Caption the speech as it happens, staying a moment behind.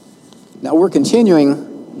Now we're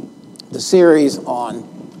continuing the series on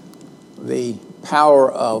the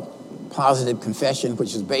power of positive confession,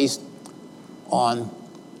 which is based on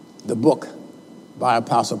the book by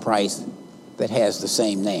Apostle Price that has the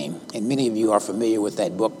same name. And many of you are familiar with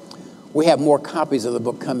that book. We have more copies of the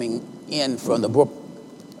book coming in from the book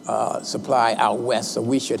supply out west, so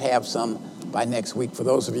we should have some by next week for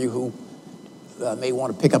those of you who may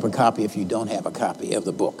want to pick up a copy if you don't have a copy of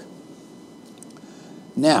the book.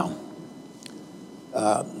 Now,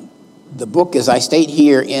 the book, as I state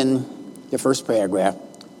here in the first paragraph,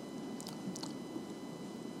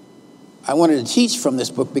 I wanted to teach from this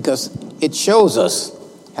book because it shows us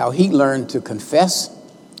how he learned to confess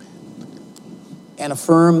and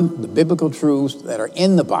affirm the biblical truths that are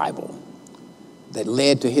in the Bible that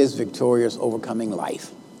led to his victorious overcoming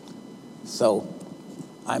life. So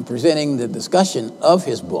I'm presenting the discussion of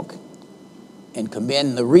his book and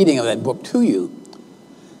commend the reading of that book to you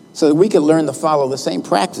so that we can learn to follow the same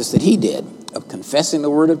practice that he did of confessing the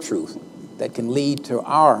word of truth that can lead to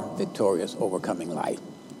our victorious overcoming life.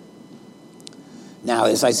 Now,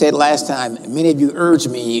 as I said last time, many of you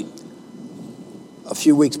urged me a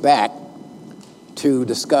few weeks back to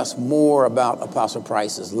discuss more about Apostle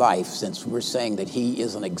Price's life, since we're saying that he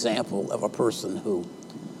is an example of a person who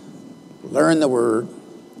learned the word,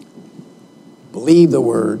 believed the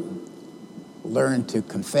word, learned to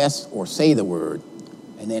confess or say the word,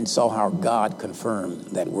 and then saw how God confirmed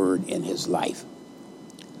that word in his life.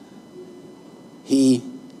 He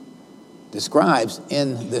describes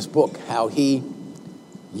in this book how he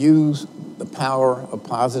used the power of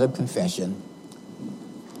positive confession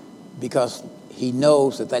because he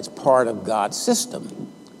knows that that's part of God's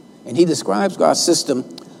system. And he describes God's system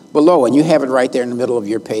below, and you have it right there in the middle of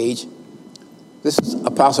your page. This is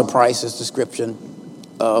Apostle Price's description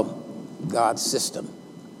of God's system.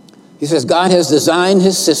 He says, God has designed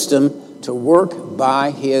his system to work by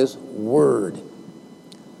his word.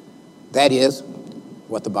 That is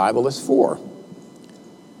what the Bible is for.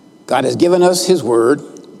 God has given us his word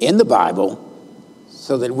in the Bible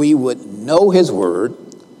so that we would know his word,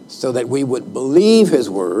 so that we would believe his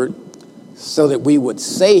word, so that we would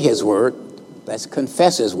say his word, that's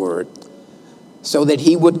confess his word, so that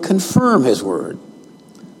he would confirm his word.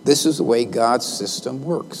 This is the way God's system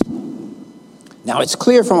works. Now, it's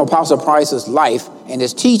clear from Apostle Price's life and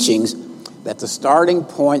his teachings that the starting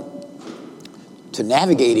point to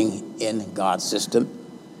navigating in God's system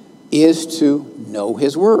is to know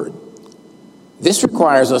his word. This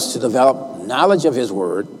requires us to develop knowledge of his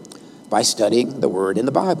word by studying the word in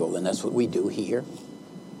the Bible, and that's what we do here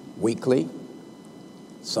weekly,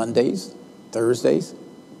 Sundays, Thursdays,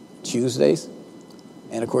 Tuesdays,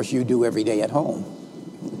 and of course you do every day at home,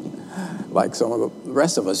 like some of the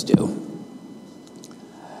rest of us do.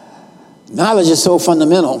 Knowledge is so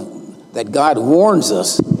fundamental that God warns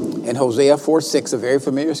us in Hosea 4:6, a very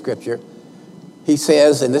familiar scripture. He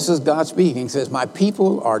says, and this is God speaking, he says, my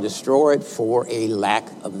people are destroyed for a lack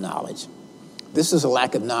of knowledge. This is a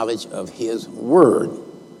lack of knowledge of his word.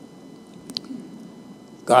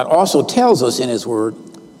 God also tells us in his word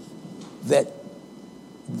that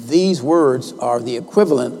these words are the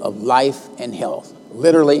equivalent of life and health,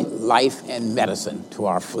 literally life and medicine to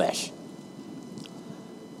our flesh.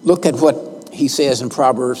 Look at what he says in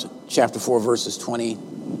Proverbs chapter 4, verses 20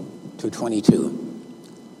 to 22.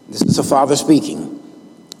 This is the Father speaking.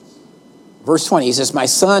 Verse 20, he says, my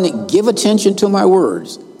son, give attention to my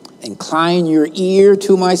words. Incline your ear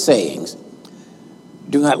to my sayings.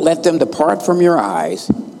 Do not let them depart from your eyes.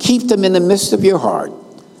 Keep them in the midst of your heart.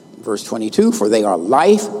 Verse 22, for they are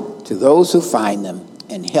life to those who find them,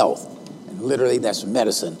 and health. And literally, that's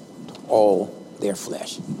medicine to all their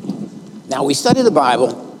flesh. Now, we study the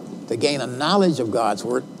Bible to gain a knowledge of God's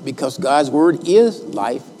word because God's word is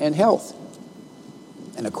life and health.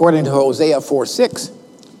 And according to Hosea 4:6,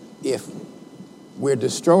 if we're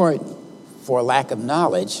destroyed for lack of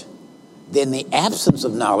knowledge, then the absence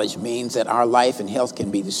of knowledge means that our life and health can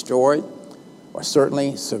be destroyed or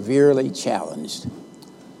certainly severely challenged.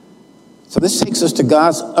 So this takes us to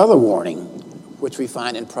God's other warning, which we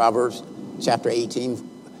find in Proverbs chapter 18,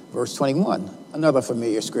 verse 21, another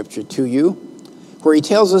familiar scripture to you, where he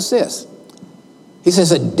tells us this. He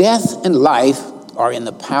says that death and life are in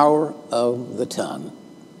the power of the tongue.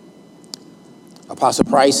 Apostle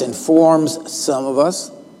Price informs some of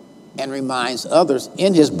us and reminds others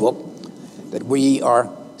in his book that we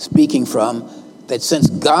are speaking from that since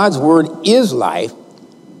God's word is life,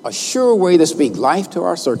 a sure way to speak life to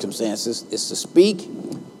our circumstances is to speak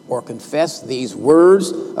or confess these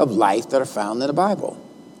words of life that are found in the Bible.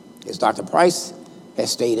 As Dr. Price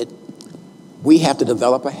has stated, we have to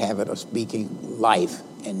develop a habit of speaking life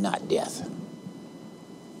and not death.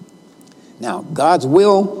 Now, God's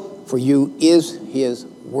will for you is his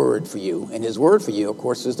word for you. And his word for you, of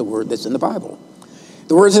course, is the word that's in the Bible.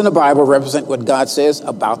 The words in the Bible represent what God says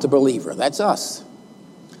about the believer. That's us.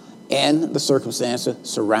 And the circumstances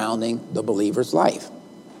surrounding the believer's life.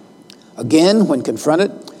 Again, when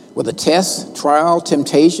confronted with a test, trial,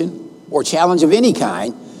 temptation, or challenge of any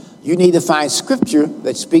kind, you need to find scripture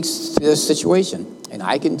that speaks to this situation. And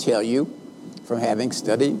I can tell you, from having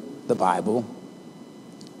studied the Bible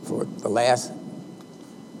for the last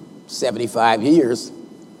 75 years,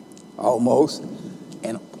 almost,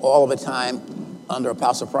 and all of the time under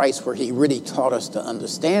Apostle Price, where he really taught us to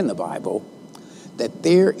understand the Bible, that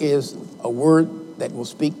there is a word that will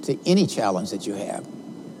speak to any challenge that you have.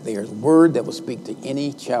 There's a word that will speak to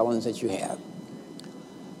any challenge that you have.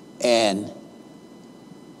 And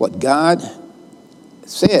what God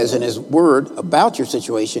says in his word about your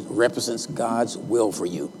situation represents God's will for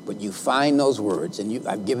you. But you find those words, and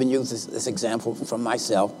I've given you this example from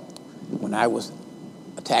myself. When I was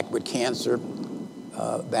attacked with cancer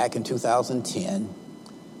back in 2010,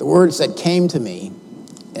 the words that came to me,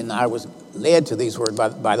 and I was led to these words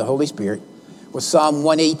by the Holy Spirit, was Psalm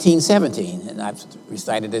 118:17. And I've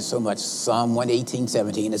recited it so much, Psalm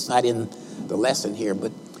 118:17. It's not in the lesson here,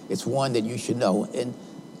 but it's one that you should know. And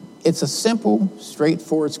it's a simple,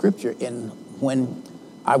 straightforward scripture. And when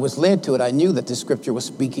I was led to it, I knew that this scripture was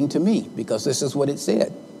speaking to me, because this is what it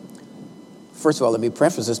said. First of all, let me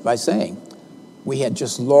preface this by saying we had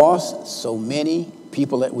just lost so many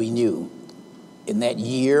people that we knew in that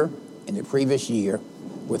year, in the previous year,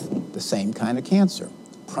 with the same kind of cancer.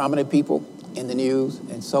 Prominent people in the news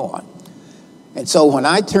and so on. And so when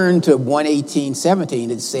I turned to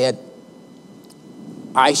 118:17, it said,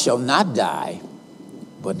 I shall not die,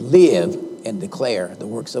 but live and declare the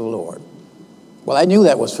works of the Lord. Well, I knew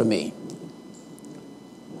that was for me.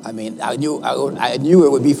 I mean, I knew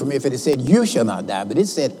it would be for me if it had said, you shall not die, but it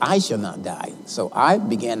said, I shall not die. So I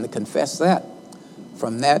began to confess that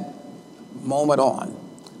from that moment on,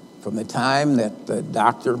 from the time that the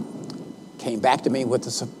doctor came back to me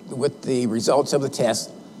with the results of the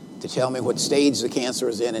test to tell me what stage the cancer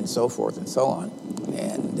is in and so forth and so on.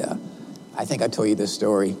 And I think I told you this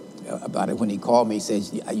story about it when he called me. He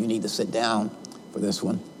says, you need to sit down for this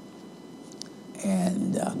one.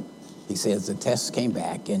 And he says, the tests came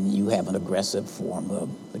back and you have an aggressive form of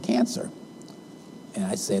the cancer. And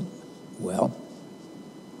I said, well,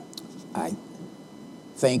 I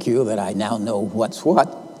thank you that I now know what's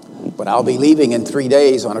what, but I'll be leaving in 3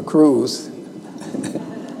 days on a cruise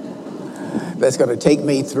that's going to take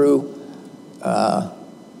me through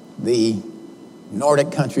the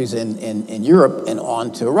Nordic countries in Europe and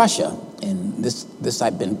on to Russia. And this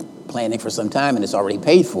I've been planning for some time, and it's already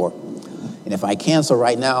paid for. And if I cancel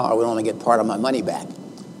right now, I would only get part of my money back.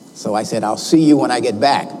 So I said, I'll see you when I get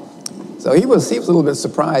back. So he was a little bit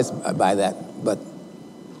surprised by that. But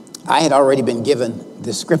I had already been given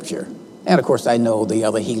this scripture. And of course, I know the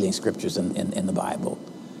other healing scriptures in the Bible.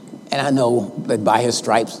 And I know that by his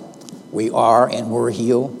stripes, we are and were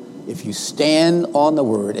healed. If you stand on the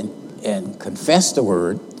word and confess the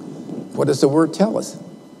word, what does the word tell us?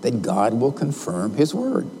 That God will confirm his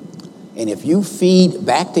word. And if you feed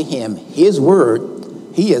back to him his word,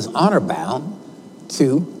 he is honor bound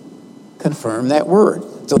to confirm that word.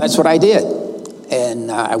 So that's what I did.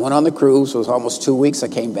 And I went on the cruise. It was almost 2 weeks. I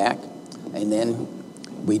came back. And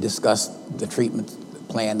then we discussed the treatment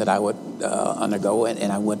plan that I would undergo.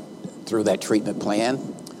 And I went through that treatment plan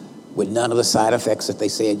with none of the side effects that they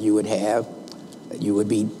said you would have. That you would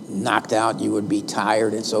be knocked out, you would be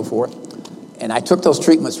tired, and so forth. And I took those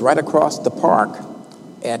treatments right across the park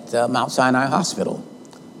at Mount Sinai Hospital.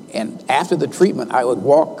 And after the treatment, I would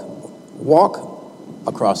walk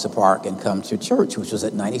across the park and come to church, which was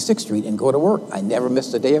at 96th Street, and go to work. I never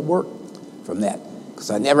missed a day of work from that,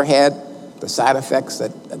 because I never had the side effects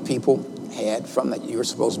that people had from that. You were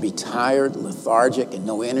supposed to be tired, lethargic, and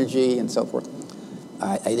no energy, and so forth.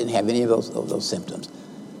 I didn't have any of those symptoms.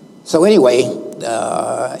 So anyway,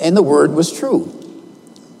 and the word was true.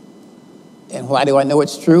 And why do I know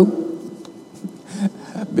it's true?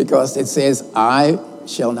 Because it says, I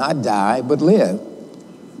shall not die, but live.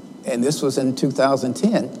 And this was in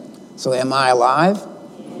 2010. So am I alive?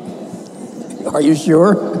 Are you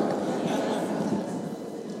sure?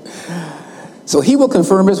 So he will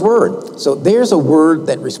confirm his word. So there's a word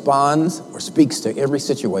that responds or speaks to every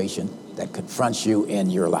situation that confronts you in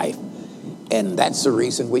your life. And that's the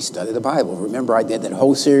reason we study the Bible. Remember, I did that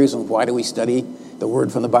whole series on why do we study the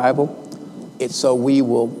word from the Bible? It's so we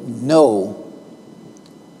will know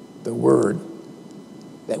the word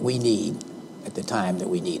that we need at the time that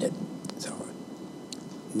we need it.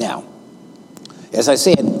 Now, as I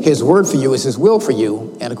said, his word for you is his will for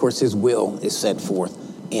you, and of course his will is set forth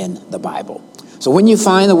in the Bible. So when you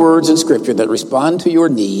find the words in Scripture that respond to your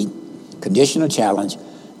need, condition, or challenge,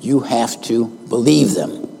 you have to believe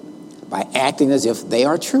them by acting as if they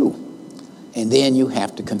are true. And then you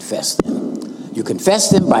have to confess them. You confess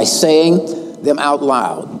them by saying them out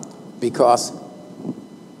loud, because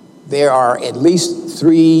there are at least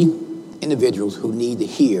 3 individuals who need to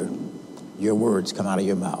hear your words come out of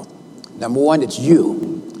your mouth. Number 1, it's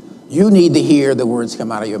you. You need to hear the words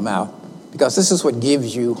come out of your mouth, because this is what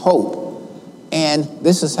gives you hope. And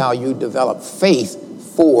this is how you develop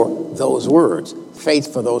faith for those words,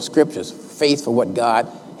 faith for those scriptures, faith for what God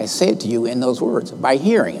has said to you in those words, by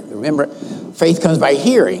hearing it. Remember, faith comes by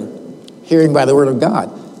hearing by the word of God.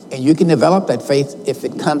 And you can develop that faith if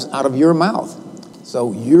it comes out of your mouth.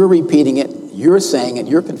 So you're repeating it, you're saying it,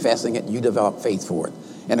 you're confessing it, you develop faith for it.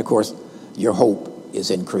 And of course, your hope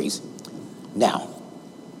is increased. Now,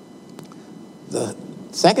 the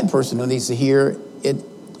second person who needs to hear it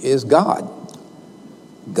is God.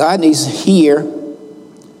 God needs to hear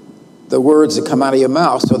the words that come out of your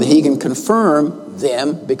mouth so that he can confirm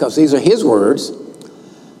them, because these are his words.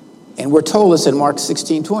 And we're told this in Mark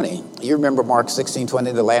 16:20. You remember Mark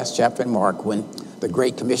 16:20, the last chapter in Mark, when the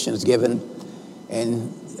Great Commission is given,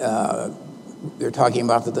 and they're talking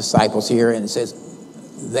about the disciples here, and it says,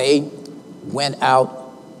 they went out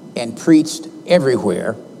and preached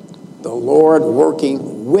everywhere, the Lord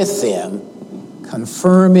working with them,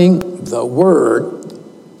 confirming the word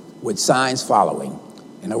with signs following.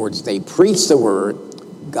 In other words, they preached the word,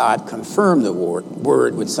 God confirmed the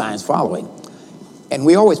word with signs following. And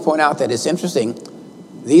we always point out that it's interesting,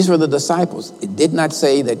 these were the disciples. It did not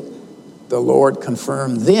say that the Lord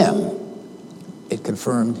confirmed them. It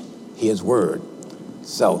confirmed his word.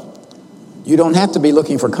 So you don't have to be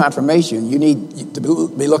looking for confirmation. You need to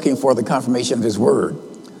be looking for the confirmation of his word.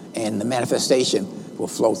 And the manifestation will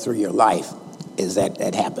flow through your life as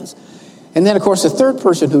that happens. And then, of course, the third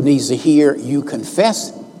person who needs to hear you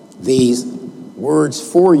confess these words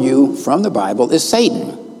for you from the Bible is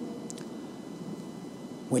Satan.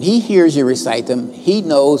 When he hears you recite them, he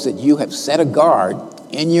knows that you have set a guard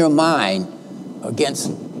in your mind against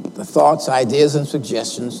the thoughts, ideas, and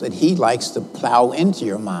suggestions that he likes to plow into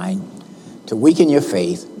your mind to weaken your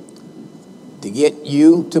faith, to get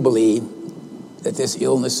you to believe that this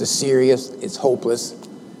illness is serious, it's hopeless,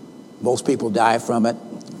 most people die from it.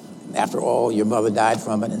 After all, your mother died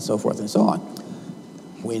from it, and so forth and so on.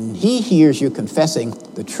 When he hears you confessing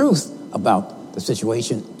the truth about the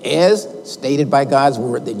situation, as stated by God's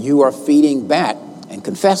word, that you are feeding back and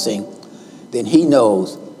confessing, then he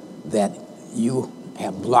knows that you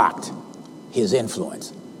have blocked his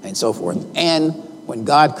influence, and so forth. And when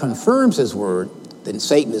God confirms his word, then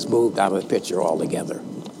Satan is moved out of the picture altogether.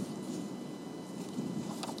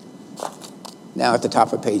 Now at the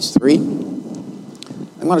top of page 3,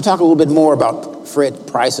 I'm going to talk a little bit more about Fred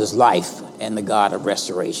Price's life and the God of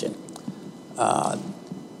restoration.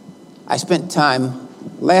 I spent time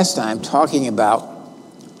last time talking about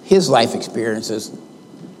his life experiences,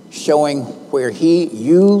 showing where he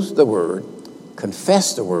used the word,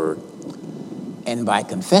 confessed the word, and by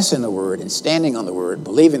confessing the word and standing on the word,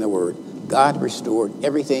 believing the word, God restored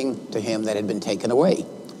everything to him that had been taken away.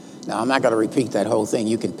 Now, I'm not going to repeat that whole thing.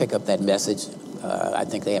 You can pick up that message. I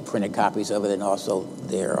think they have printed copies of it, and also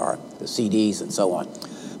there are the CDs and so on.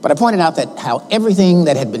 But I pointed out that how everything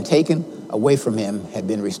that had been taken away from him had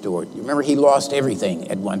been restored. You remember, he lost everything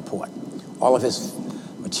at one point. All of his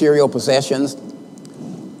material possessions,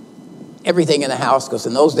 everything in the house, because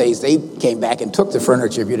in those days they came back and took the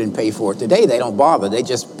furniture if you didn't pay for it. Today they don't bother. They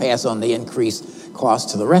just pass on the increased cost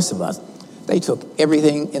to the rest of us. They took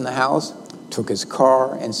everything in the house, took his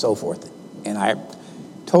car, and so forth. And I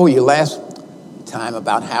told you last time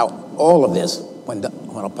about how all of this, when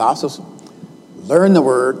apostles learned the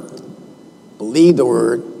word, believed the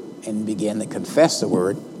word, and began to confess the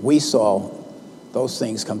word, we saw those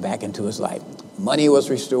things come back into his life. Money was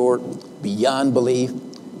restored beyond belief.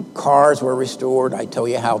 Cars were restored. I tell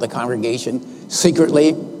you how the congregation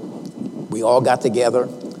secretly, we all got together,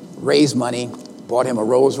 raised money, bought him a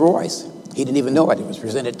Rolls Royce. He didn't even know it. It was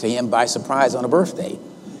presented to him by surprise on a birthday.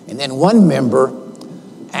 And then one member,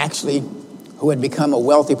 actually, who had become a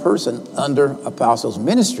wealthy person under Apostles'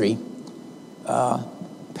 ministry,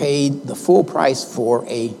 paid the full price for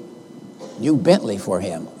a new Bentley for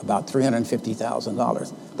him, about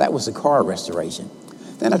 $350,000. That was the car restoration.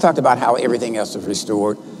 Then I talked about how everything else was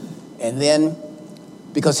restored. And then,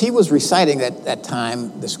 because he was reciting at that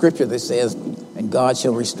time the scripture that says, and God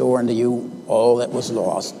shall restore unto you all that was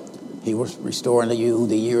lost. He will restore unto you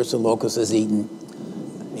the years the locust has eaten.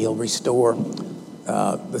 He'll restore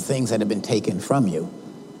the things that have been taken from you.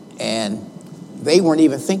 And they weren't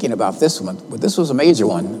even thinking about this one, but this was a major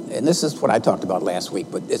one. And this is what I talked about last week,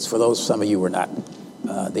 but it's for those, some of you were not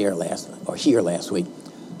here last week.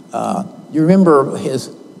 You remember his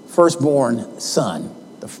firstborn son,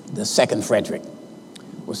 the second Frederick,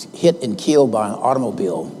 was hit and killed by an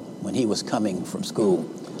automobile when he was coming from school.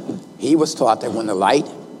 He was taught that when the light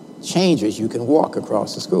changes, you can walk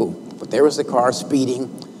across the school. But there was a car speeding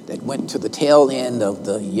that went to the tail end of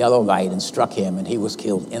the yellow light and struck him, and he was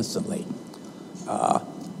killed instantly.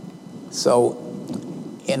 So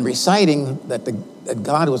in reciting that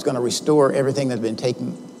God was going to restore everything that had been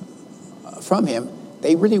taken from him,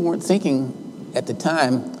 they really weren't thinking at the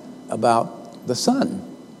time about the son.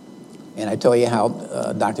 And I tell you how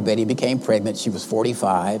Dr. Betty became pregnant. She was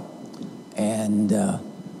 45 and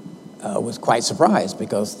was quite surprised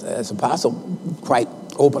because, as Apostle quite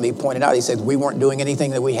openly pointed out, he said, we weren't doing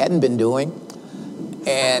anything that we hadn't been doing.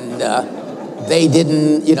 And they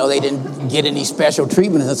didn't get any special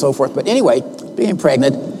treatment and so forth. But anyway, being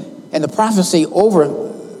pregnant, and the prophecy over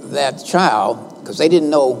that child, because they didn't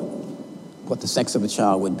know what the sex of the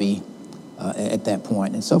child would be at that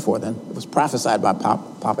point and so forth. And it was prophesied by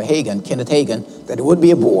Papa Hagin, Kenneth Hagin, that it would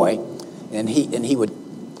be a boy, and he would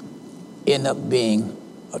end up being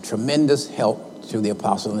a tremendous help to the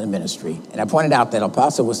apostle in the ministry. And I pointed out that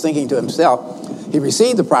apostle was thinking to himself, he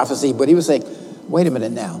received the prophecy, but he was saying, wait a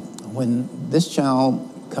minute now, when this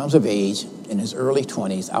child comes of age in his early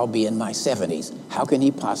 20s, I'll be in my 70s. How can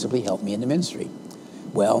he possibly help me in the ministry?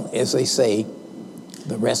 Well, as they say,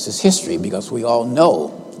 the rest is history, because we all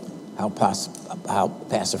know how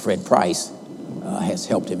Pastor Fred Price has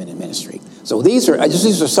helped him in the ministry. So these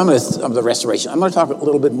are some of the restoration. I'm going to talk a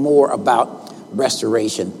little bit more about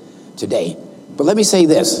restoration today. But let me say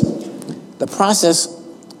this. The process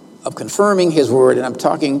of confirming his word, and I'm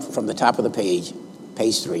talking from the top of the page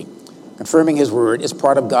 3, confirming his word is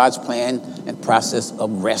part of God's plan and process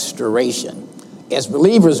of restoration. As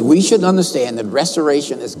believers, we should understand that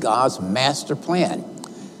restoration is God's master plan.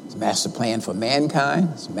 It's a master plan for mankind.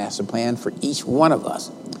 It's a master plan for each one of us.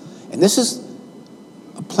 And this is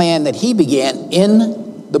a plan that he began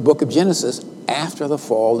in the book of Genesis after the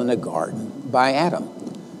fall in the garden by Adam.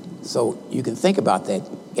 So you can think about that.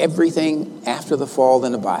 Everything after the fall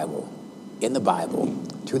in the Bible,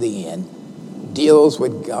 to the end, deals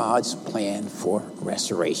with God's plan for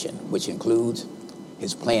restoration, which includes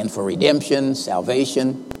his plan for redemption,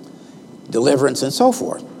 salvation, deliverance, and so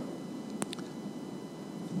forth.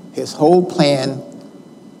 His whole plan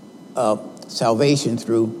of salvation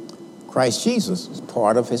through Christ Jesus is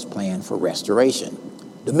part of his plan for restoration.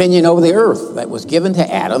 Dominion over the earth that was given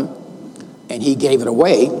to Adam, and he gave it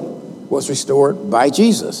away, was restored by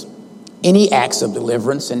Jesus. Any acts of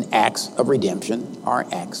deliverance and acts of redemption are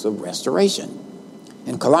acts of restoration.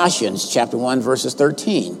 In Colossians chapter 1, verses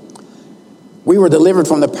 13, we were delivered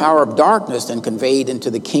from the power of darkness and conveyed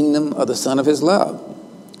into the kingdom of the Son of his love.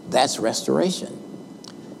 That's restoration.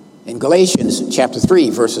 In Galatians chapter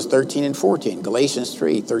 3, verses 13 and 14, Galatians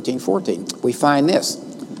 3, 13, 14, we find this.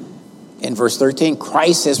 In verse 13,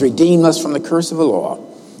 Christ has redeemed us from the curse of the law,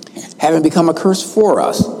 having become a curse for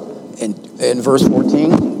us. In verse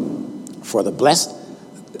 14, for the blessing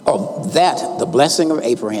of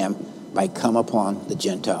Abraham might come upon the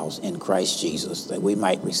Gentiles in Christ Jesus, that we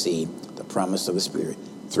might receive the promise of the Spirit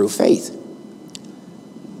through faith.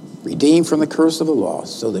 Redeemed from the curse of the law,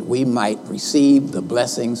 so that we might receive the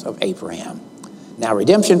blessings of Abraham. Now,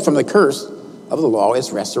 redemption from the curse of the law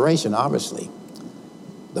is restoration, obviously.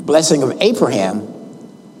 The blessing of Abraham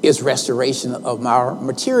is restoration of our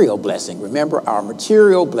material blessing. Remember, our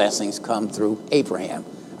material blessings come through Abraham.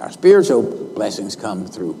 Our spiritual blessings come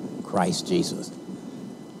through Christ Jesus.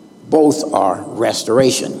 Both are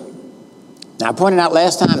restoration. Now, I pointed out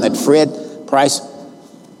last time that Fred Price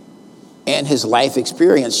and his life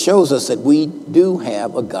experience shows us that we do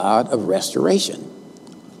have a God of restoration.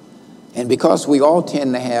 And because we all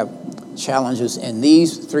tend to have challenges in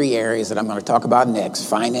these three areas that I'm going to talk about next,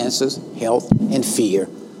 finances, health, and fear,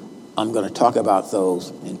 I'm going to talk about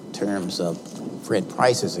those in terms of Fred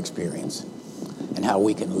Price's experience and how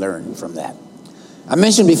we can learn from that. I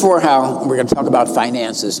mentioned before how, we're going to talk about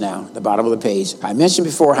finances now, at the bottom of the page. I mentioned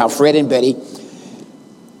before how Fred and Betty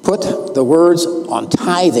put the words on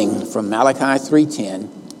tithing from Malachi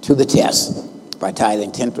 3:10 to the test by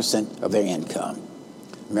tithing 10% of their income.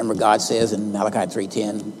 Remember, God says in Malachi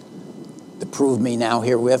 3:10, to prove me now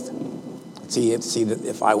herewith, see that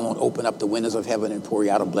if I won't open up the windows of heaven and pour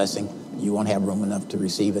you out a blessing, you won't have room enough to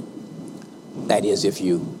receive it. That is, if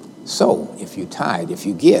you sow, if you tithe, if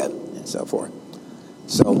you give, and so forth.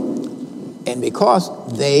 So And because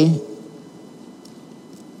they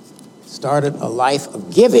started a life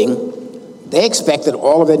of giving, they expected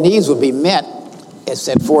all of their needs would be met as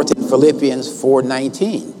set forth in Philippians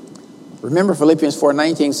 4:19. Remember, Philippians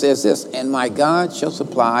 4:19 says this, "And my God shall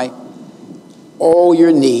supply all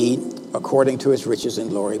your need according to his riches and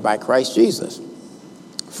glory by Christ Jesus."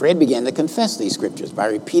 Fred began to confess these scriptures by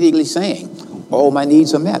repeatedly saying, "All my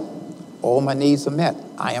needs are met. All my needs are met.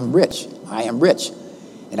 I am rich. I am rich."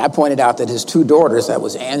 And I pointed out that his two daughters, that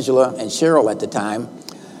was Angela and Cheryl at the time,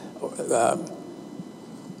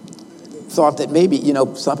 thought that maybe,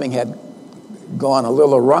 something had gone a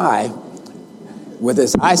little awry with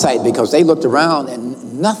his eyesight, because they looked around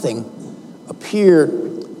and nothing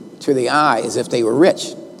appeared to the eye as if they were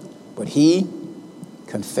rich. But he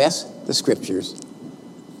confessed the scriptures,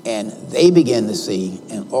 and they began to see,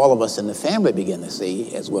 and all of us in the family began to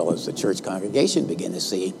see, as well as the church congregation began to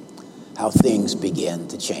see, how things began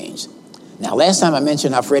to change. Now, last time I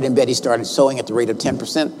mentioned how Fred and Betty started sowing at the rate of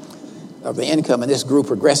 10% of the income, and this grew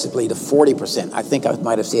progressively to 40%. I think I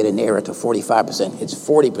might have said in error to 45%. It's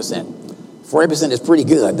 40%. 40% is pretty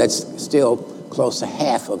good. That's still close to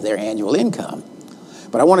half of their annual income.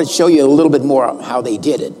 But I want to show you a little bit more how they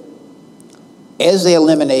did it. As they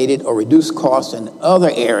eliminated or reduced costs in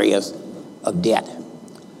other areas of debt,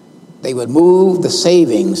 they would move the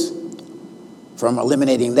savings from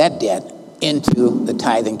eliminating that debt into the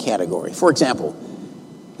tithing category. For example,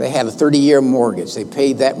 they had a 30-year mortgage. They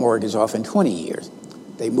paid that mortgage off in 20 years.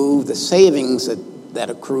 They moved the savings that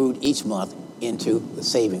accrued each month into the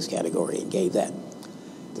savings category and gave that.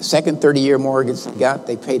 The second 30-year mortgage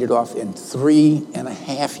they paid it off in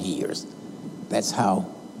 3.5 years. That's how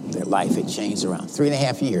their life had changed around.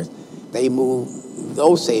 3.5 years. They moved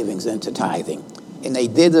those savings into tithing. And they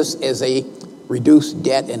did this as they reduced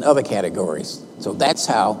debt in other categories. So that's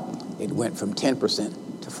how it went from 10%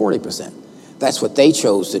 to 40%. That's what they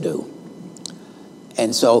chose to do.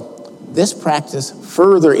 And so this practice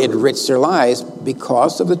further enriched their lives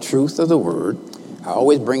because of the truth of the word. I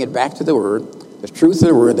always bring it back to the word. The truth of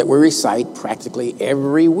the word that we recite practically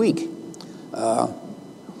every week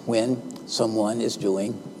when someone is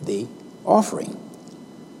doing the offering.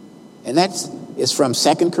 And that is from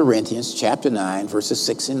 2 Corinthians chapter 9, verses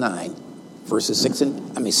 6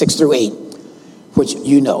 through 8, which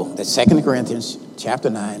you know, that 2 Corinthians chapter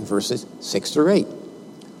 9, verses 6 through 8.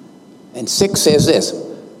 And 6 says this,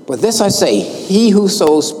 "But this I say, he who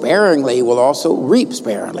sows sparingly will also reap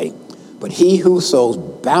sparingly, but he who sows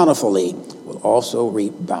bountifully will also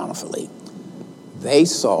reap bountifully." They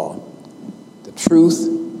saw the truth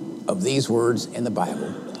of these words in the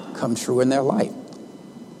Bible come true in their life.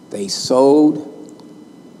 They sowed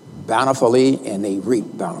bountifully and they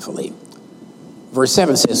reaped bountifully. Verse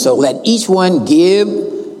 7 says, "So let each one give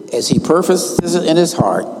as he purposes in his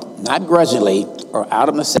heart, not grudgingly or out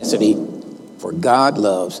of necessity, for God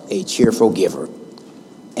loves a cheerful giver."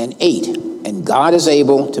 And 8, "And God is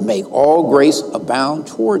able to make all grace abound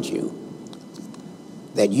towards you,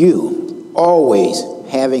 that you, always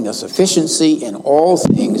having a sufficiency in all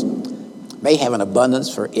things, may have an abundance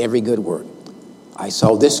for every good work." I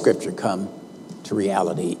saw this scripture come to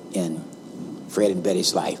reality in Fred and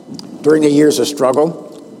Betty's life. During the years of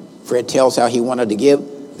struggle, Fred tells how he wanted to give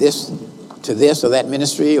this to this or that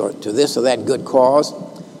ministry or to this or that good cause,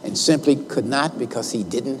 and simply could not because he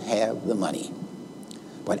didn't have the money.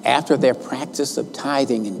 But after their practice of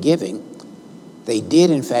tithing and giving, they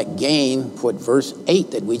did in fact gain what verse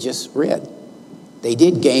 8 that we just read. They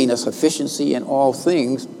did gain a sufficiency in all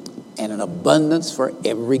things and an abundance for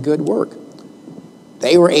every good work.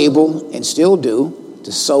 They were able, and still do,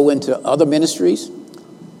 to sow into other ministries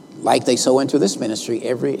like they sow into this ministry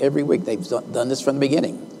every week. They've done this from the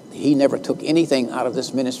beginning. He never took anything out of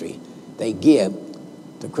this ministry. They give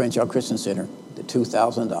to Crenshaw Christian Center the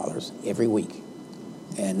 $2,000 every week.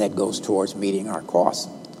 And that goes towards meeting our costs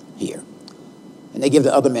here. And they give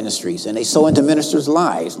to other ministries, and they sow into ministers'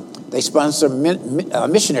 lives. They sponsor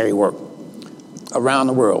missionary work around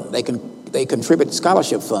the world. They contribute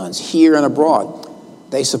scholarship funds here and abroad.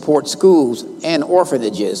 They support schools and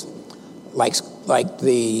orphanages like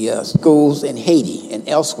the schools in Haiti and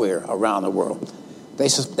elsewhere around the world.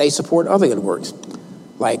 They support other good works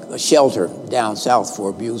like a shelter down south for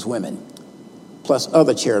abused women, plus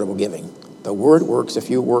other charitable giving. The word works if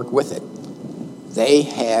you work with it. They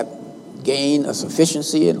have gained a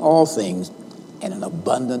sufficiency in all things and an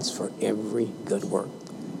abundance for every good work.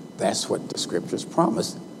 That's what the scriptures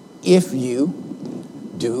promise if you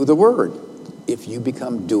do the word, if you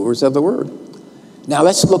become doers of the word. Now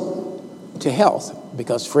let's look to health,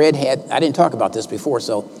 because Fred I didn't talk about this before,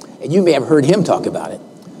 and you may have heard him talk about it,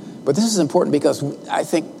 But this is important because I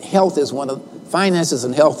think finances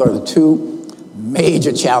and health are the two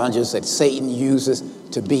major challenges that Satan uses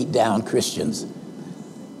to beat down Christians.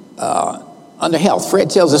 Under health,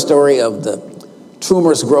 Fred tells the story of the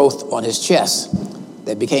tumorous growth on his chest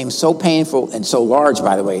that became so painful and so large,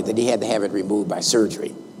 by the way, that he had to have it removed by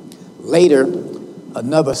surgery. Later,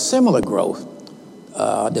 another similar growth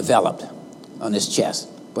developed on his chest.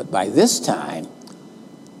 But by this time,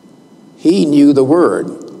 he knew the word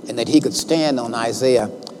and that he could stand on Isaiah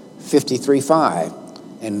 53:5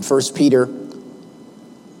 and 1 Peter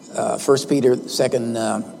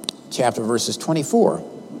 2nd chapter, verses 24.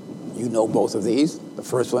 You know both of these. The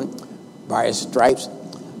first one, by his stripes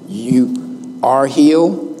you are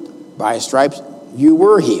healed. By his stripes you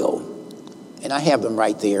were healed. And I have them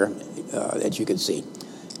right there that you can see.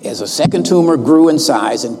 As a second tumor grew in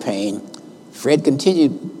size and pain, Fred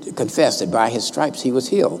continued to confess that by his stripes he was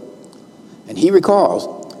healed. And he recalls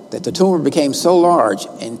that the tumor became so large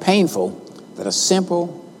and painful that a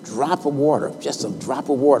simple drop of water, just a drop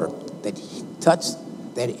of water that touched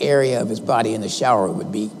that area of his body in the shower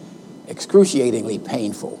would be excruciatingly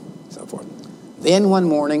painful, so forth. Then one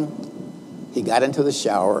morning, he got into the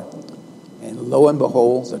shower, and lo and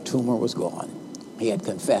behold, the tumor was gone. He had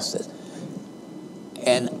confessed it.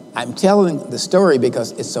 And I'm telling the story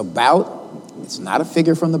because it's not a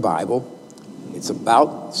figure from the Bible. It's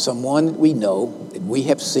about someone we know, that we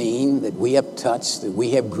have seen, that we have touched, that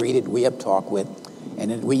we have greeted, we have talked with, and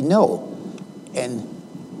that we know. And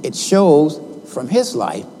it shows from his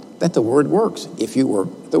life that the word works if you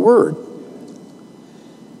work the word.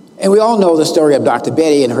 And we all know the story of Dr.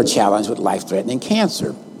 Betty and her challenge with life-threatening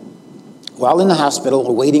cancer. While in the hospital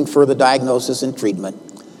awaiting further diagnosis and treatment,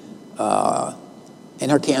 and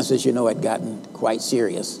her cancer, as you know, had gotten quite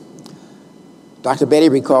serious, Dr. Betty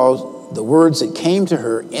recalls the words that came to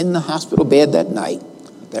her in the hospital bed that night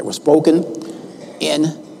that were spoken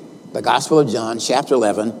in the Gospel of John, chapter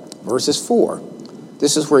 11, verses 4.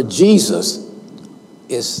 This is where Jesus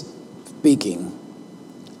is speaking,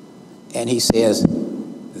 and he says,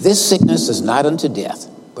 "This sickness is not unto death,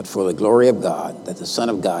 but for the glory of God, that the Son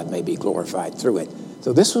of God may be glorified through it."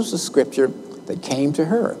 So this was the scripture that came to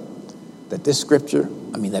her, that this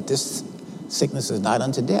sickness is not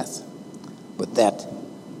unto death,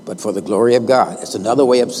 but for the glory of God. It's another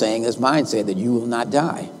way of saying, as mine said, that you will not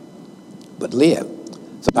die, but live.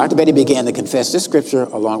 So Dr. Betty began to confess this scripture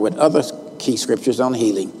along with other key scriptures on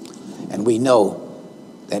healing, and we know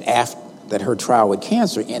that her trial with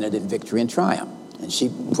cancer ended in victory and triumph. And she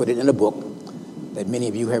put it in a book that many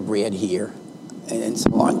of you have read here, and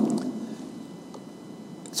so on.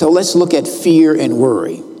 So let's look at fear and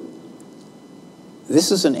worry.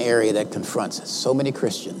 This is an area that confronts so many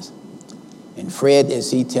Christians. And Fred,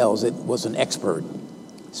 as he tells it, was an expert,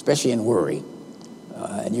 especially in worry.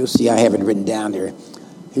 And you'll see I have it written down there.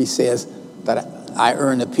 He says that I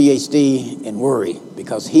earned a PhD in worry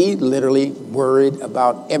because he literally worried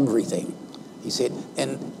about everything. He said,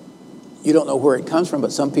 and you don't know where it comes from,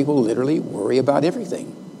 but some people literally worry about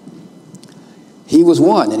everything. He was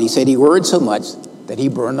one, and he said he worried so much that he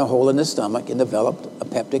burned a hole in his stomach and developed a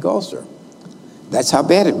peptic ulcer. That's how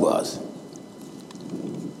bad it was.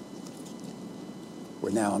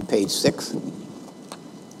 We're now on page 6.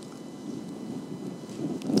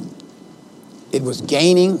 It was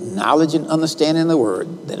gaining knowledge and understanding of the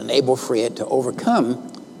word that enabled Fred to overcome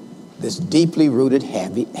this deeply rooted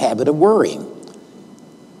habit of worrying.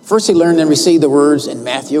 First, he learned and received the words in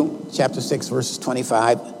Matthew chapter 6, verses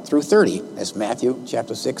 25 through 30. That's Matthew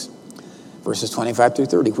chapter 6, verses 25 through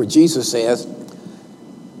 30, where Jesus says,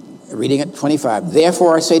 reading at 25,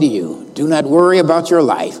 "Therefore I say to you, do not worry about your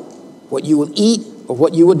life, what you will eat or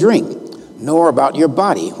what you will drink, nor about your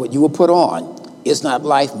body, what you will put on. Is not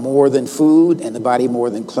life more than food and the body more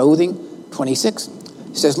than clothing?" 26,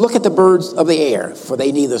 he says, "Look at the birds of the air, for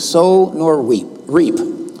they neither sow nor reap.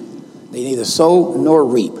 They neither sow nor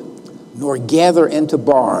reap, nor gather into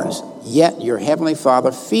barns, yet your heavenly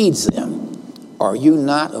Father feeds them. Are you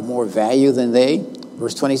not of more value than they?"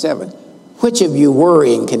 Verse 27, "Which of you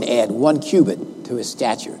worrying can add 1 cubit to his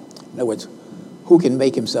stature?" In other words, who can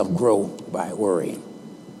make himself grow by worrying?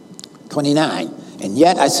 29, "And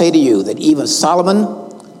yet I say to you that even Solomon,"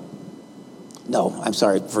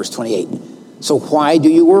 verse 28, "So why do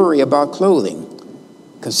you worry about clothing?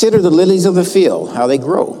 Consider the lilies of the field, how they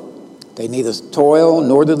grow. They neither toil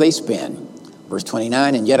nor do they spin." Verse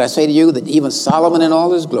 29, "And yet I say to you that even Solomon in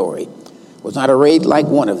all his glory was not arrayed like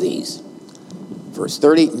one of these." Verse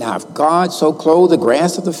 30, "Now if God so clothe the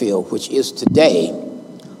grass of the field, which is today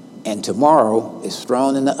and tomorrow is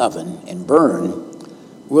thrown in the oven and burned,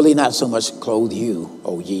 will he not so much clothe you,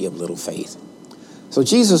 O ye of little faith?" So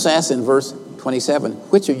Jesus asks in verse 27,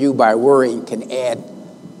 which of you by worrying can add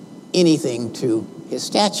anything to his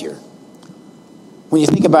stature? When you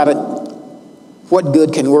think about it, what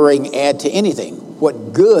good can worrying add to anything?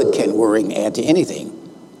 What good can worrying add to anything?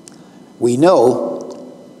 We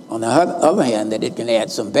know, on the other hand, that it can add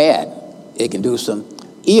some bad. It can do some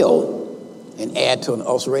ill and add to an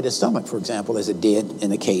ulcerated stomach, for example, as it did in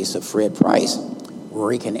the case of Fred Price.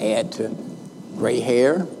 Worry can add to gray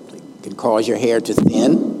hair. It can cause your hair to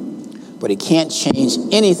thin, but it can't change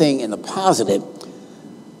anything in the positive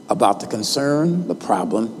about the concern, the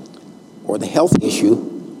problem, or the health issue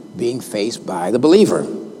being faced by the believer.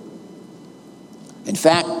 In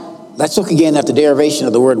fact, let's look again at the derivation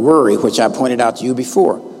of the word worry, which I pointed out to you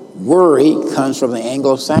before. Worry comes from the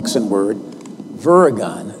Anglo-Saxon word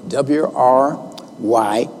vurgon, W-R-Y-G-O-N.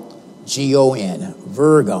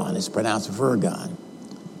 Vurgon is pronounced vergon.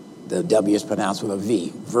 The W is pronounced with a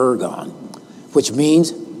V, vurgon, which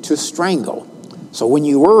means to strangle. So when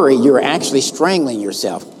you worry, you're actually strangling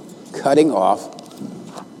yourself, cutting off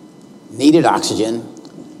needed oxygen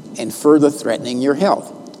and further threatening your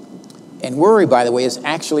health. And worry, by the way, is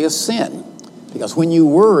actually a sin, because when you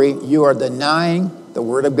worry, you are denying the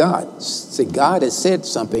Word of God. See, God has said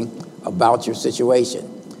something about your situation.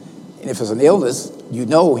 And if it's an illness, you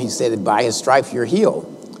know he said that by his stripes you're healed.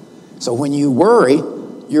 So when you worry,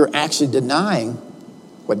 you're actually denying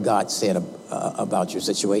what God said about your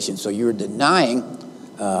situation. So you're denying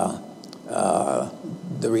the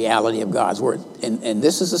reality of God's Word. And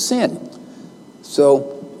this is a sin.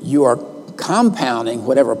 So you are compounding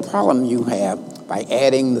whatever problem you have by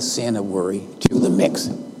adding the sin of worry to the mix.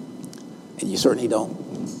 And you certainly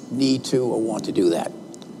don't need to or want to do that.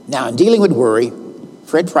 Now, in dealing with worry,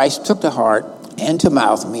 Fred Price took to heart and to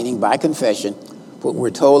mouth, meaning by confession, what we're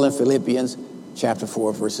told in Philippians chapter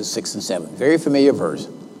 4, verses 6 and 7. Very familiar verse,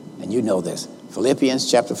 and you know this. Philippians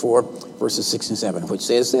chapter 4, verses 6 and 7, which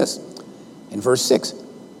says this. In verse 6,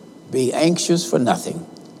 be anxious for nothing.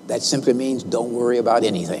 That simply means don't worry about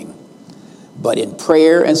anything. But in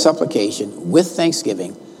prayer and supplication, with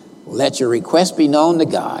thanksgiving, let your requests be known to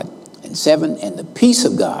God. And 7, and the peace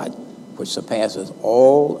of God, which surpasses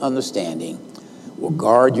all understanding, will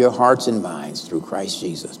guard your hearts and minds through Christ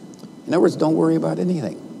Jesus. In other words, don't worry about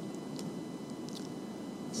anything.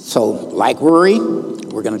 So, like worry,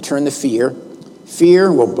 we're going to turn to fear.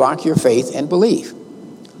 Fear will block your faith and belief.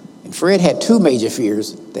 And Fred had two major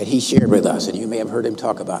fears that he shared with us, and you may have heard him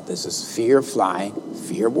talk about this. It's fear of flying,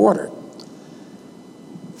 fear of water.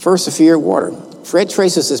 First, the fear of water. Fred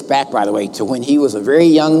traces this back, by the way, to when he was a very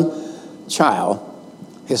young child.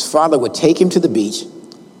 His father would take him to the beach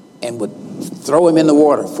and would throw him in the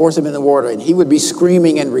water, force him in the water, and he would be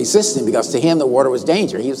screaming and resisting because to him the water was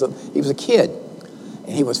danger. He was a kid,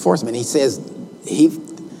 and he was forcing him. And he says he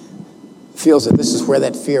feels that this is where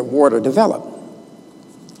that fear of water developed.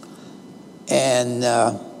 And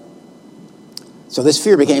so this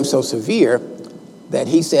fear became so severe that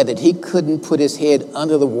he said that he couldn't put his head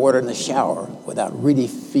under the water in the shower without really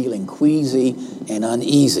feeling queasy and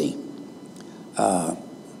uneasy.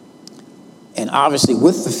 And obviously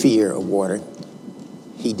with the fear of water,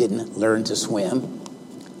 he didn't learn to swim,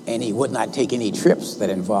 and he would not take any trips that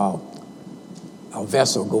involved a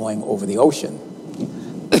vessel going over the ocean.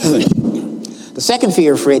 The second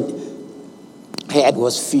fear Fred had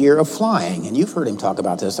was fear of flying, and you've heard him talk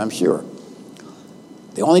about this, I'm sure.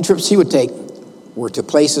 The only trips he would take were to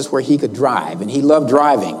places where he could drive, and he loved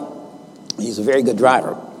driving. He's a very good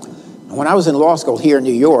driver. And when I was in law school here in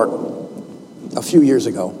New York a few years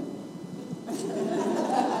ago,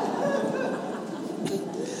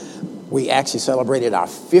 we actually celebrated our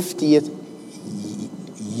 50th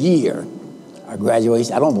year of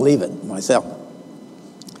graduation. I don't believe it myself.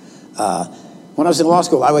 When I was in law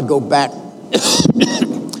school, I would go back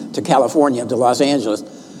to California, to Los Angeles,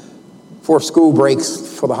 for school breaks,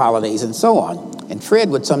 for the holidays, and so on. And Fred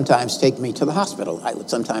would sometimes take me to the hospital. I would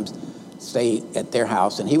sometimes stay at their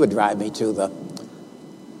house, and he would drive me to the,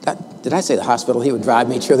 did I say the hospital? He would drive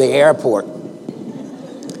me to the airport.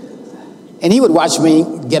 And he would watch me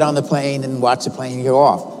get on the plane and watch the plane go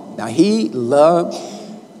off. Now, he loved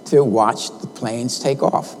to watch the planes take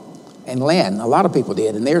off and land. A lot of people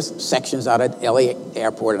did. And there's sections out at LA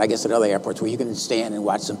airport, and I guess at other airports, where you can stand and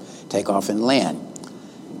watch them take off and land.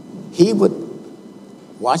 He would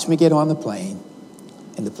watch me get on the plane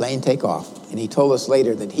and the plane take off. And he told us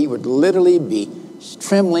later that he would literally be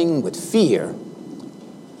trembling with fear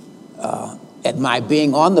at my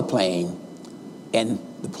being on the plane and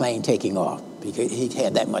the plane taking off, because he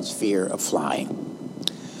had that much fear of flying.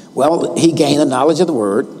 Well, he gained the knowledge of the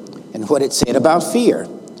Word and what it said about fear.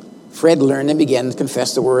 Fred learned and began to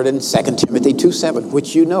confess the word in 2 Timothy 2:7,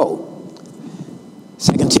 which you know.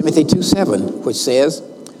 2 Timothy 2:7, which says,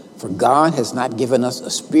 "For God has not given us a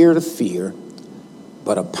spirit of fear,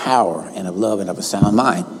 but of power and of love and of a sound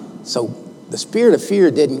mind." So the spirit of fear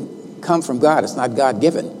didn't come from God. It's not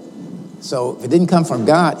God-given. So if it didn't come from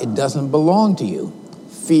God, it doesn't belong to you.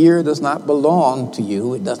 Fear does not belong to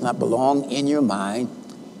you. It does not belong in your mind,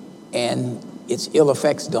 and its ill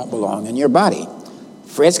effects don't belong in your body.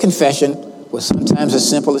 Fred's confession was sometimes as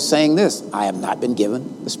simple as saying this: "I have not been given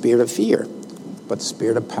the spirit of fear, but the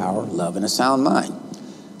spirit of power, love, and a sound mind."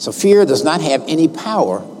 So fear does not have any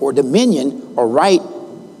power or dominion or right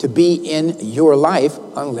to be in your life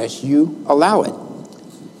unless you allow it.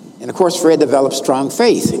 And of course, Fred developed strong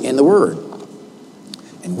faith in the Word.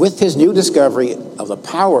 And with his new discovery of the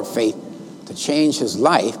power of faith to change his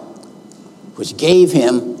life, which gave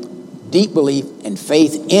him deep belief and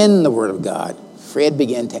faith in the Word of God, Fred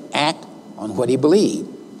began to act on what he believed.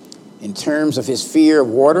 In terms of his fear of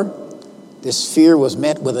water, this fear was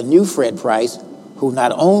met with a new Fred Price, who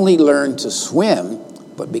not only learned to swim,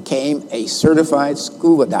 but became a certified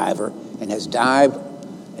scuba diver and has dived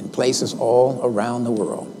in places all around the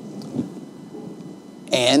world.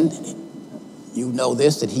 And you know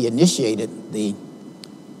this, that he initiated the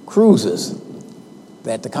cruises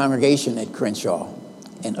that the congregation at Crenshaw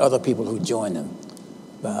and other people who joined them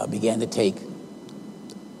began to take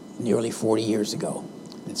nearly 40 years ago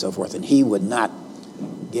and so forth. And he would not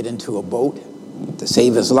get into a boat to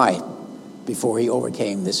save his life before he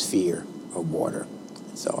overcame this fear of water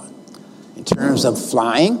and so on. In terms of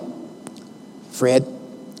flying, Fred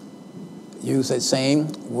used that same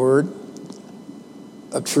word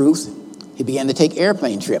of truth. He began to take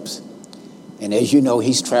airplane trips. And as you know,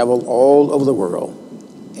 he's traveled all over the world.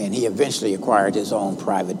 And he eventually acquired his own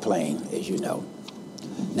private plane, as you know.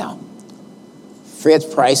 Now, Fred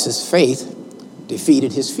Price's faith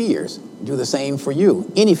defeated his fears. Do the same for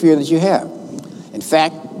you, any fear that you have. In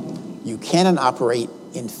fact, you cannot operate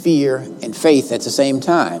in fear and faith at the same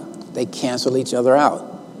time. They cancel each other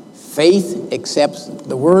out. Faith accepts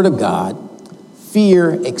the word of God.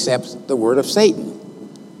 Fear accepts the word of Satan.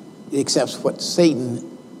 It accepts what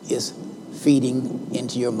Satan is feeding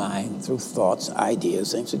into your mind through thoughts,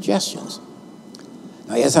 ideas, and suggestions.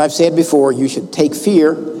 Now, as I've said before, you should take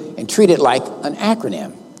fear and treat it like an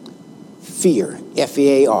acronym. Fear,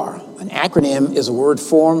 F-E-A-R. An acronym is a word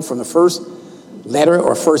formed from the first letter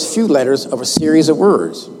or first few letters of a series of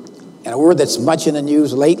words. And a word that's much in the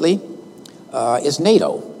news lately is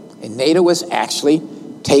NATO. And NATO is actually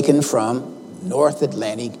taken from North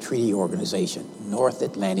Atlantic Treaty Organization. North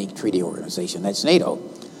Atlantic Treaty Organization, that's NATO.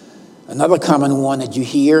 Another common one that you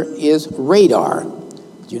hear is radar.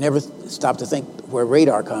 You never stop to think where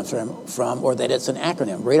radar comes from or that it's an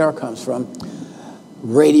acronym. Radar comes from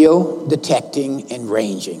radio detecting and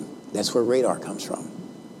ranging. That's where radar comes from.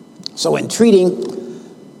 So in treating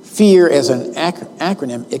fear as an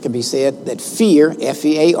acronym, it can be said that fear,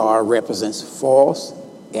 F-E-A-R, represents false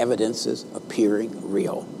evidences appearing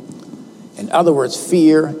real. In other words,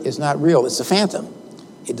 fear is not real. It's a phantom.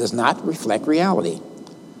 It does not reflect reality.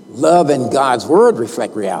 Love and God's word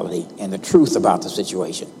reflect reality and the truth about the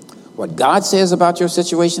situation. What God says about your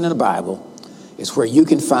situation in the Bible is where you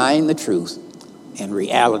can find the truth and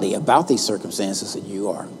reality about these circumstances that you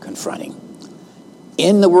are confronting.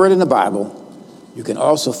 In the word in the Bible, you can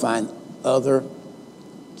also find other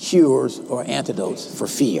cures or antidotes for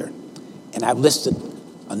fear. And I've listed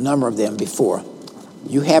a number of them before.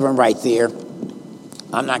 You have them right there.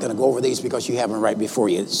 I'm not going to go over these because you have them right before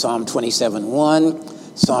you. Psalm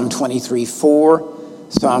 27:1, Psalm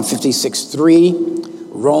 23:4, Psalm 56:3,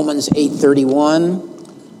 Romans 8:31,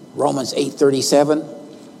 Romans 8:37,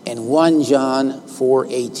 and 1 John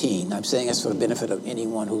 4:18. I'm saying this for the benefit of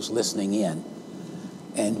anyone who's listening in.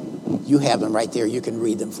 And you have them right there. You can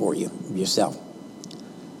read them for you yourself.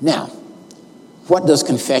 Now, what does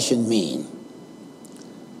confession mean?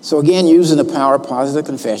 So again, using the power of positive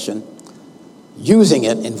confession, using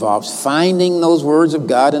it involves finding those words of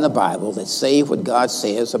God in the Bible that say what God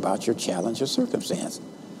says about your challenge or circumstance.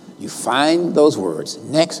 You find those words.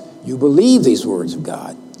 Next, you believe these words of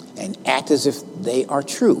God and act as if they are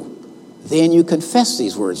true. Then you confess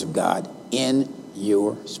these words of God in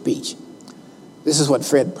your speech. This is what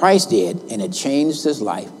Fred Price did, and it changed his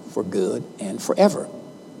life for good and forever.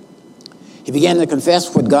 He began to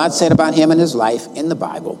confess what God said about him and his life in the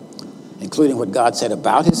Bible, including what God said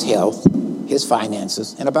about his health, his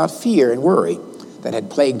finances, and about fear and worry that had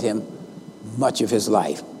plagued him much of his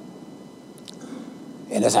life.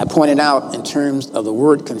 And as I pointed out, in terms of the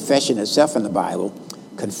word confession itself in the Bible,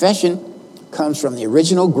 confession comes from the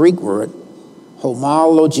original Greek word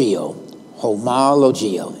Homologio.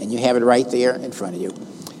 Homologio. And you have it right there in front of you.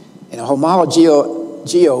 And a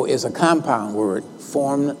homologio is a compound word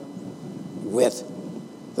formed with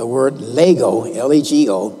the word lego,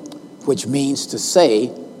 L-E-G-O, which means to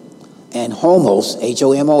say, and homos,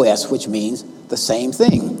 H-O-M-O-S, which means the same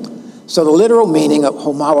thing. So the literal meaning of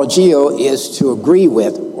homologio is to agree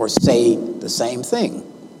with or say the same thing.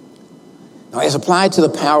 Now, as applied to the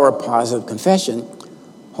power of positive confession,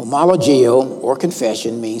 homologio or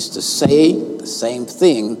confession means to say the same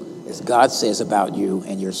thing as God says about you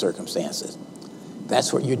and your circumstances.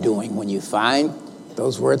 That's what you're doing when you find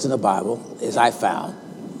those words in the Bible, as I found,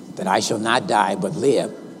 that I shall not die but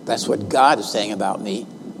live. That's what God is saying about me.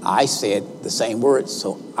 I said the same words,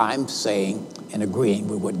 so I'm saying and agreeing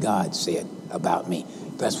with what God said about me.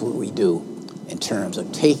 That's what we do in terms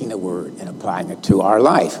of taking the word and applying it to our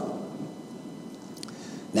life.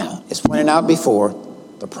 Now, as pointed out before,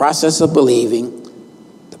 the process of believing,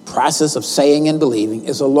 the process of saying and believing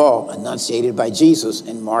is a law enunciated by Jesus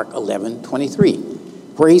in Mark 11:23,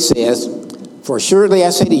 where he says, "For assuredly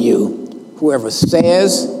I say to you, whoever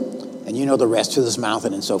says," and you know the rest, to this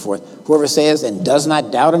mountain and so forth, "whoever says and does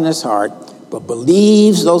not doubt in his heart, but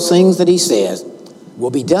believes those things that he says will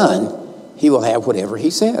be done, he will have whatever he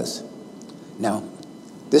says." Now,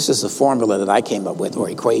 this is the formula that I came up with, or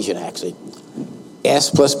equation actually.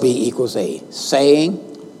 S plus B equals A. Saying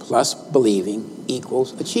plus believing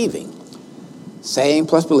equals achieving. Saying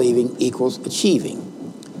plus believing equals achieving.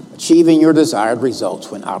 Achieving your desired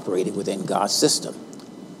results when operating within God's system.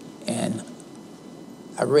 And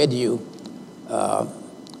I read you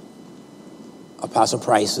Apostle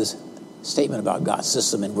Price's statement about God's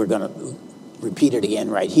system, and we're going to repeat it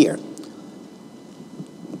again right here.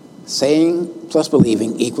 Saying plus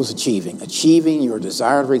believing equals achieving. Achieving your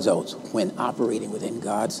desired results when operating within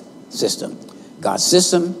God's system. God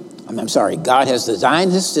has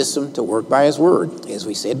designed his system to work by his word, as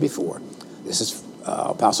we said before. This is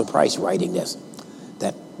Apostle Price writing this.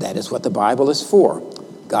 That is what the Bible is for.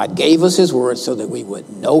 God gave us his word so that we would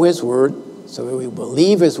know his word, so that we would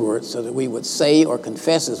believe his word, so that we would say or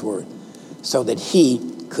confess his word, so that he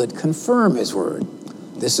could confirm his word.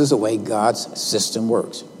 This is the way God's system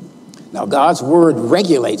works. Now, God's word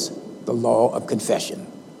regulates the law of confession.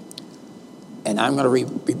 And I'm going to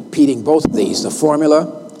be repeating both of these, the formula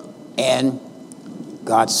and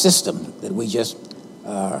God's system that we just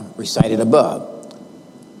recited above,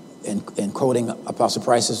 and quoting Apostle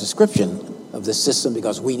Price's description of the system,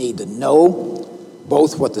 because we need to know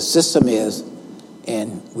both what the system is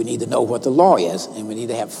and we need to know what the law is, and we need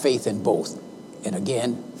to have faith in both. And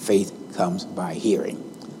again, faith comes by hearing.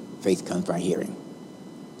 Faith comes by hearing.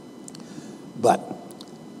 But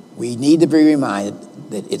we need to be reminded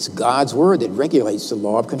that it's God's word that regulates the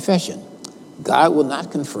law of confession. God will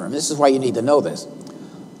not confirm. This is why you need to know this.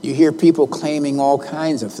 You hear people claiming all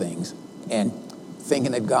kinds of things and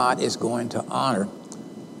thinking that God is going to honor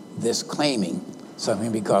this claiming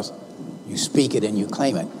something because you speak it and you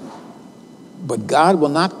claim it. But God will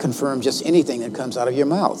not confirm just anything that comes out of your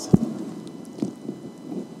mouth.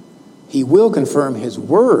 He will confirm his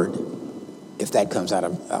word if that comes out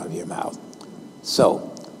of your mouth.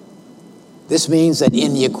 So this means that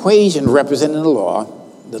in the equation representing the law,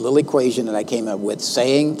 the little equation that I came up with,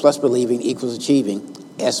 saying plus believing equals achieving,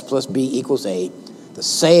 S plus B equals A, the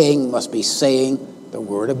saying must be saying the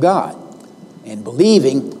word of God, and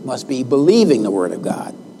believing must be believing the word of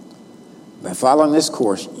God. By following this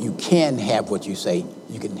course, you can have what you say.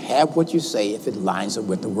 You can have what you say if it lines up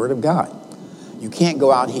with the word of God. You can't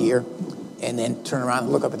go out here and then turn around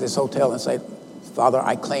and look up at this hotel and say, "Father,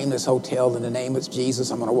 I claim this hotel in the name of Jesus.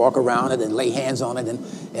 I'm going to walk around it and lay hands on it,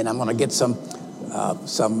 and I'm going to get some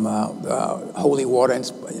holy water." And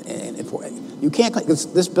you can't claim,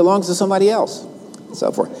 this belongs to somebody else, and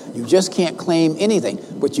so forth. You just can't claim anything.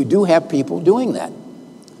 But you do have people doing that.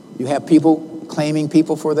 You have people claiming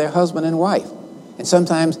people for their husband and wife. And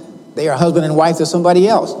sometimes they are husband and wife to somebody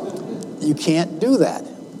else. You can't do that.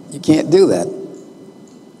 You can't do that.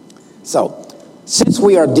 So, since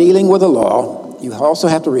we are dealing with the law, you also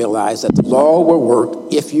have to realize that the law will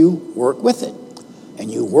work if you work with it. And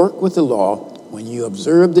you work with the law when you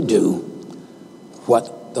observe to do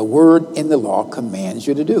what the word in the law commands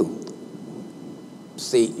you to do.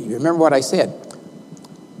 See, you remember what I said.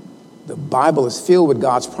 The Bible is filled with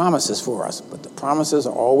God's promises for us, but the promises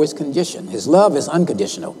are always conditioned. His love is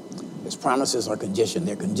unconditional. His promises are conditioned.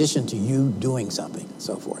 They're conditioned to you doing something, and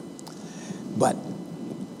so forth. But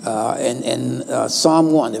in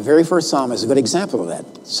Psalm 1, the very first psalm is a good example of that.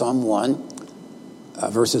 Psalm 1,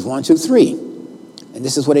 verses 1, 2, 3. And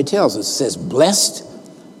this is what it tells us. It says, "Blessed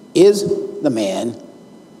is the man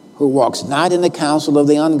who walks not in the counsel of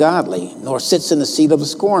the ungodly, nor sits in the seat of the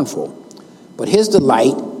scornful. But his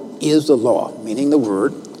delight is the law, meaning the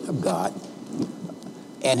word of God.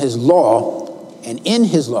 And his law, and in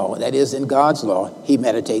his law, that is in God's law, he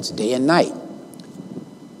meditates day and night.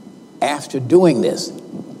 After doing this,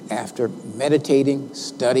 after meditating,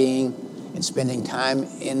 studying, and spending time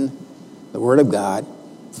in the word of God,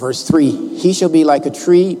 verse 3, he shall be like a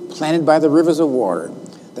tree planted by the rivers of water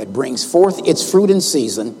that brings forth its fruit in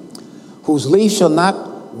season, whose leaf shall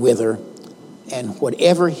not wither, and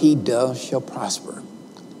whatever he does shall prosper.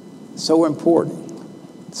 So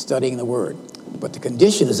important, studying the word. But the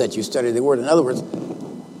condition is that you study the word. In other words,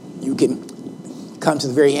 you can come to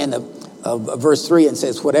the very end of verse 3 and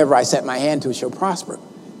says, whatever I set my hand to shall prosper.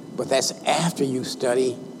 But that's after you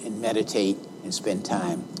study and meditate and spend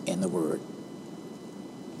time in the word.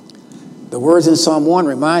 The words in Psalm 1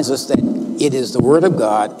 reminds us that it is the word of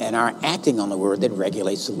God and our acting on the word that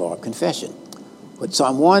regulates the law of confession. What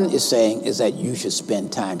Psalm 1 is saying is that you should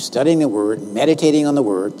spend time studying the word, meditating on the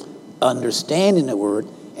word, understanding the word,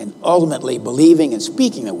 and ultimately believing and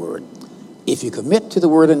speaking the word. If you commit to the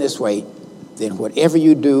word in this way, then whatever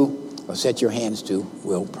you do or set your hands to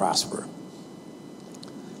will prosper.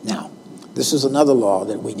 Now, this is another law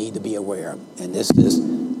that we need to be aware of, and this is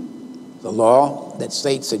the law that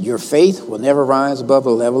states that your faith will never rise above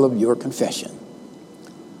the level of your confession.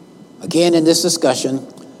 Again, in this discussion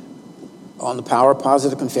on the power of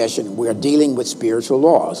positive confession, we are dealing with spiritual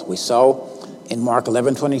laws. We saw in Mark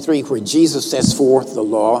 11:23 where Jesus sets forth the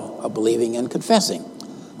law of believing and confessing.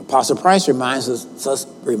 Apostle Price reminds us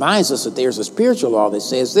that there's a spiritual law that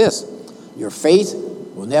says this: your faith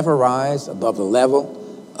will never rise above the level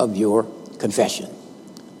of your confession.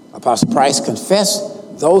 Apostle Price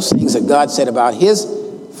confessed those things that God said about his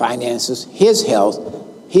finances, his health,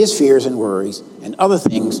 his fears and worries, and other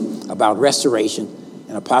things about restoration.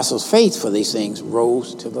 And Apostle's faith for these things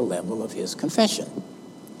rose to the level of his confession.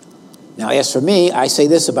 Now, as for me, I say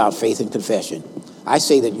this about faith and confession. I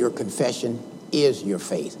say that your confession is your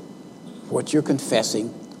faith. What you're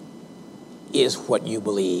confessing is what you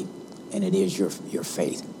believe, and it is your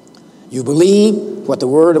faith. You believe what the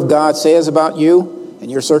Word of God says about you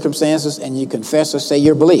and your circumstances, and you confess or say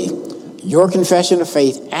your belief. Your confession of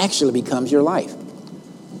faith actually becomes your life.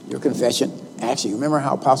 Your confession actually, remember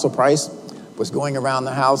how Apostle Price was going around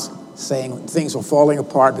the house saying things were falling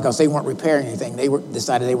apart because they weren't repairing anything. They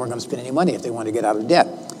decided they weren't going to spend any money if they wanted to get out of debt.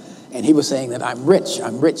 And he was saying that I'm rich,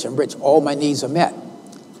 all my needs are met.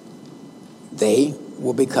 They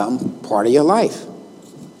will become part of your life.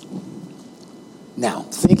 Now,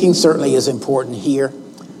 thinking certainly is important here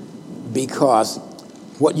because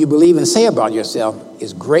what you believe and say about yourself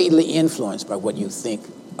is greatly influenced by what you think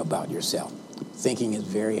about yourself. Thinking is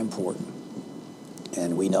very important.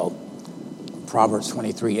 And we know Proverbs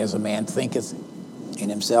 23, as a man thinketh in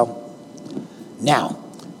himself. Now,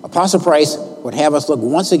 Apostle Price would have us look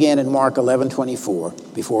once again in Mark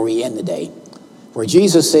 11:24 before we end the day, where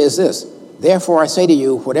Jesus says this: therefore I say to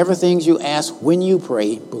you, whatever things you ask when you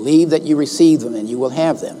pray, believe that you receive them and you will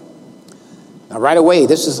have them. Now, right away,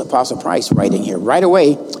 this is Apostle Price writing here. Right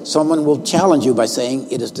away, someone will challenge you by saying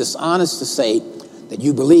it is dishonest to say that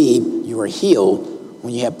you believe you are healed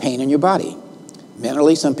when you have pain in your body.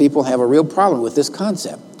 Mentally, some people have a real problem with this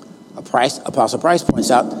concept. Apostle Price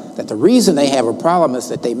points out that the reason they have a problem is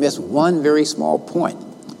that they miss one very small point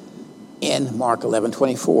in Mark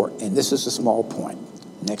 11:24, and this is a small point.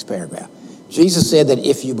 Next paragraph. Jesus said that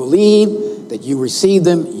if you believe that you receive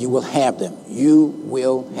them, you will have them. You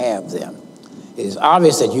will have them. It is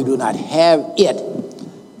obvious that you do not have it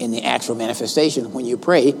in the actual manifestation when you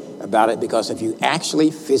pray about it, because if you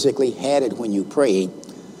actually physically had it when you prayed,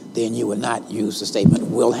 then you would not use the statement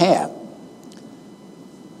will have.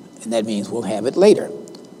 And that means we'll have it later.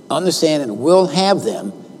 Understanding will have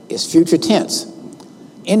them is future tense,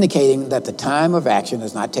 indicating that the time of action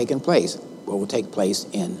has not taken place, but will take place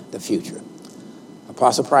in the future.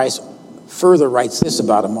 Apostle Price further writes this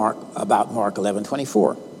about Mark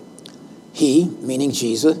 11:24. He, meaning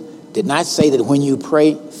Jesus, did not say that when you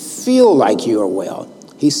pray, feel like you are well.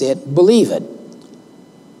 He said, believe it.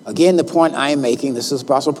 Again, the point I am making, this is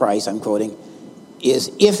Apostle Price, I'm quoting,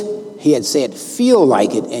 is if he had said feel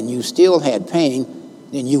like it and you still had pain,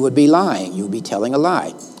 then you would be lying. You would be telling a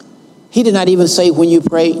lie. He did not even say when you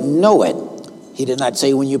pray, know it. He did not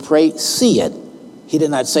say when you pray, see it. He did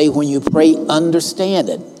not say when you pray, understand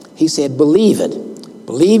it. He said, believe it.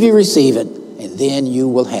 Believe you receive it, and then you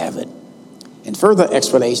will have it. In further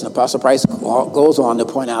explanation, Apostle Price goes on to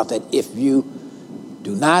point out that if you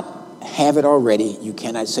do not have it already, you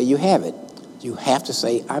cannot say you have it. You have to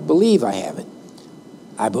say, I believe I have it.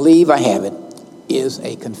 I believe I have it, is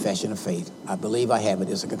a confession of faith. I believe I have it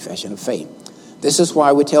is a confession of faith. This is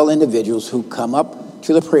why we tell individuals who come up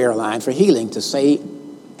to the prayer line for healing to say,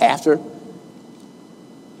 after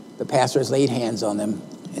the pastor has laid hands on them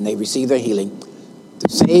and they receive their healing, to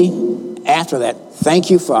say after that, thank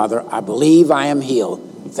you, Father, I believe I am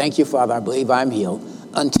healed. Thank you, Father, I believe I am healed,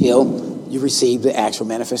 until you receive the actual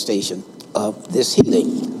manifestation of this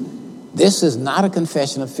healing. This is not a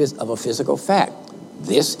confession of a physical fact.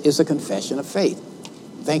 This is a confession of faith.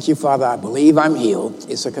 Thank you, Father, I believe I'm healed.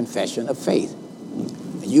 It's a confession of faith.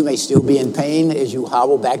 And you may still be in pain as you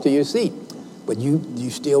hobble back to your seat, but you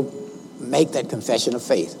still make that confession of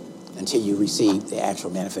faith until you receive the actual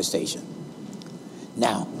manifestation.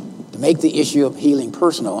 Now, to make the issue of healing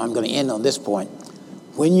personal, I'm going to end on this point.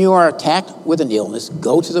 When you are attacked with an illness,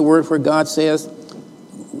 go to the word where God says,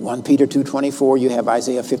 1 Peter 2:24, you have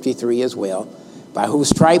Isaiah 53 as well, by whose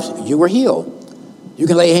stripes you were healed. You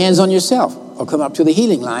can lay hands on yourself or come up to the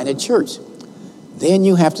healing line at church. Then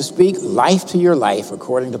you have to speak life to your life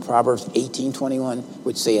according to Proverbs 18:21,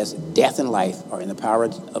 which says, death and life are in the power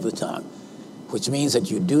of the tongue, which means that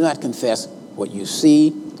you do not confess what you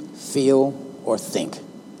see, feel, or think.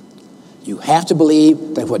 You have to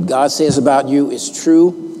believe that what God says about you is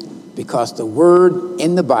true, because the word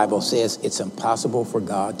in the Bible says it's impossible for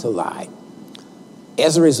God to lie.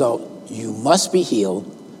 As a result, you must be healed,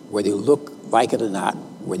 whether you look like it or not,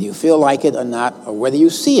 whether you feel like it or not, or whether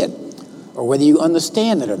you see it, or whether you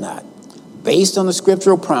understand it or not. Based on the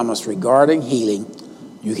scriptural promise regarding healing,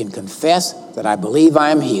 you can confess that I believe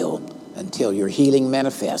I am healed until your healing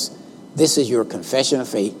manifests. This is your confession of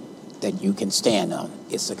faith that you can stand on.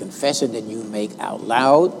 It's a confession that you make out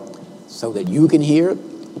loud so that you can hear,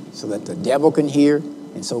 so that the devil can hear,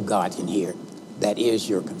 and so God can hear. That is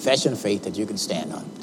your confession of faith that you can stand on.